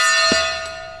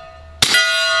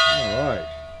 All right.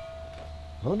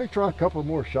 Well, let me try a couple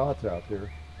more shots out there.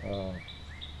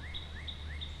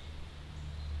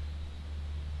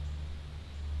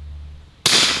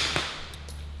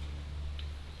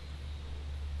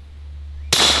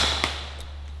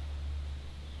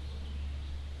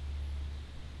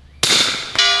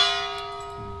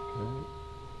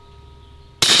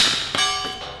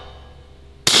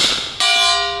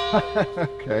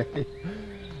 Okay.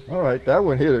 All right, that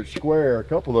one hit it square. A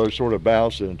couple of those sort of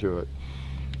bounced into it.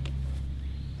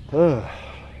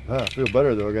 I feel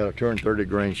better though. I got a turn 30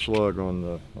 grain slug on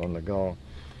the gong.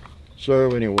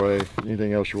 So anyway,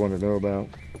 anything else you want to know about?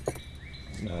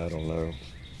 I don't know.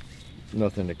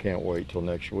 Nothing that can't wait till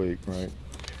next week, right?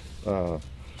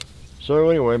 So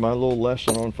anyway, my little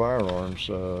lesson on firearms.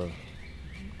 A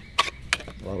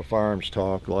lot of firearms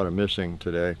talk, a lot of missing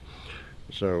today.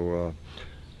 So.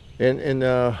 And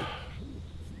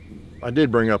I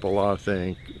did bring up a lot of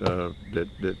things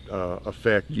that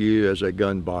affect you as a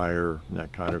gun buyer and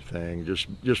that kind of thing.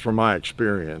 Just from my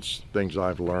experience, things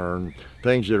I've learned,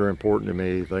 things that are important to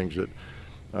me, things that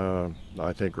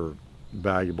I think are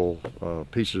valuable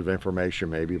pieces of information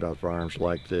maybe about firearms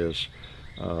like this.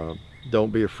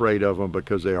 Don't be afraid of them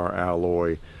because they are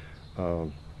alloy.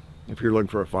 If you're looking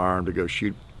for a firearm to go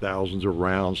shoot thousands of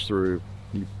rounds through,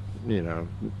 you know,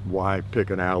 why pick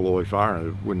an alloy firearm?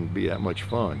 It wouldn't be that much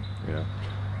fun, you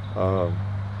know.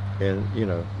 And you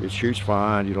know, it shoots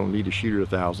fine. You don't need to shoot it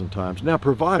 1,000 times. Now,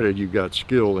 provided you've got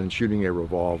skill in shooting a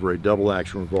revolver, a double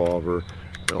action revolver,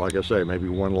 like I say, maybe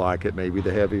one like it, maybe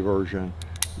the heavy version,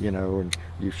 you know, and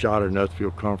you've shot enough to feel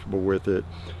comfortable with it.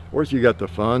 Or if you got the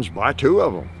funds, buy 2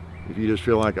 of them. If you just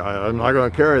feel like I'm not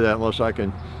going to carry that unless I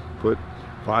can put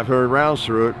 500 rounds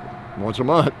through it once a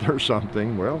month or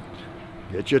something, well,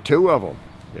 get you 2 of them,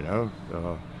 you know.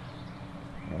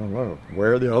 I don't know,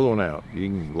 wear the other one out. You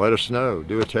can let us know,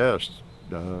 do a test,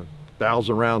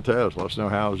 1,000 round test, let us know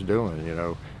how it's doing, you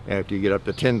know, after you get up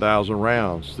to 10,000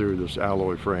 rounds through this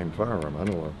alloy frame firearm. I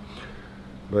don't know,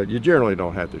 but you generally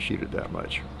don't have to shoot it that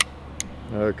much.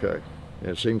 Okay,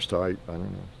 it seems tight, I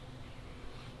don't know,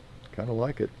 kind of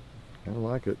like it,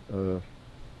 Isn't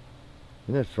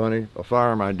that funny? A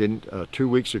firearm I didn't, 2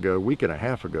 weeks ago, week and a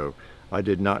half ago, I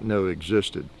did not know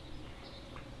existed.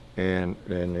 And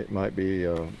it might be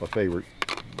a favorite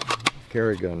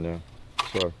carry gun now.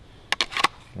 So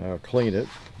I'll clean it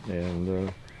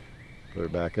and put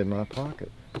it back in my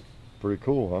pocket. Pretty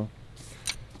cool, huh?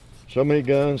 So many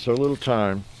guns, so little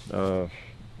time.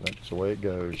 That's the way it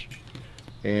goes.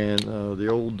 And the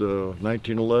old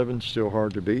 1911 still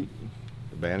hard to beat.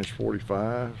 The Banish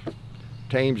 45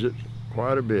 tames it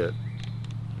quite a bit.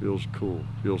 Feels cool.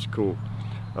 Feels cool.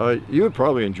 You would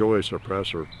probably enjoy a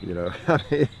suppressor, you know. I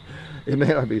mean, it may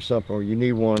not be something where you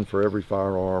need one for every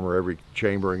firearm or every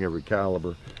chambering, every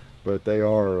caliber, but they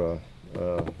are,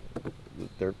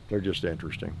 they're just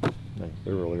interesting.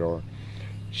 They really are.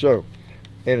 So,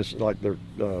 and it's like they're,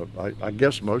 I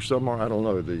guess most of them are, I don't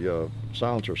know, the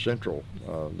Silencer Central,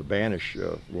 the Banish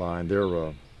line,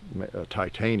 they're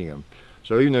titanium.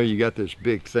 So even though you got this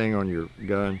big thing on your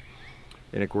gun,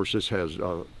 and of course this has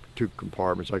 2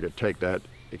 compartments, I could take that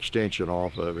extension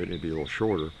off of it and it'd be a little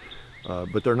shorter,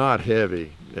 but they're not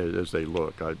heavy as they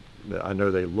look. I know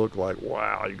they look like,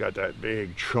 wow, you got that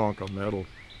big chunk of metal.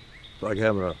 It's like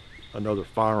having another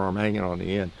firearm hanging on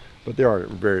the end, but they are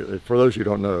very, for those who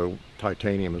don't know,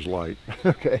 titanium is light.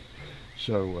 Okay,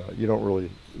 so you don't really,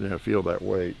 you know, feel that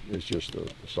weight. It's just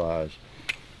the size.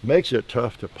 Makes it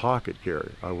tough to pocket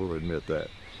carry, I will admit that,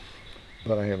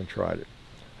 but I haven't tried it.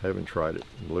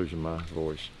 I'm losing my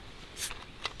voice.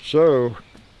 So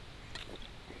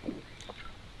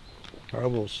I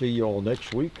will see you all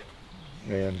next week,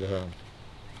 and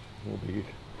we'll be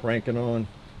cranking on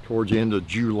towards the end of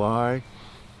July.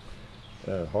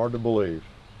 Hard to believe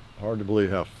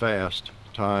how fast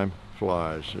time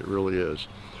flies. It really is.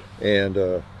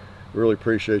 And really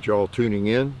appreciate y'all tuning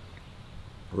in.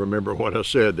 Remember what I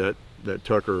said, that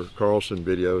Tucker Carlson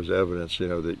video is evidence, you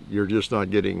know, that you're just not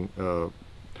getting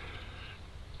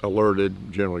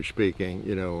alerted, generally speaking,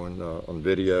 you know, on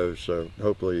videos. So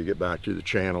hopefully you get back to the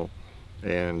channel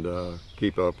and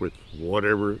keep up with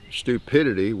whatever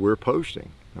stupidity we're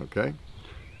posting, okay?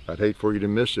 I'd hate for you to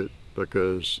miss it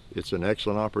because it's an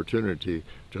excellent opportunity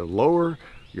to lower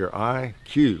your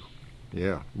IQ.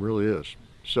 Yeah, it really is.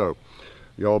 So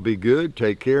y'all be good,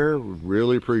 take care,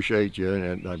 really appreciate you,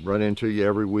 and I run into you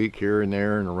every week here and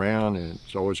there and around, and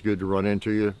it's always good to run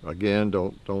into you. Again,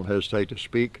 don't hesitate to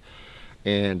speak,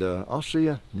 and I'll see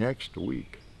you next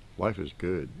week. Life is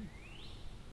good.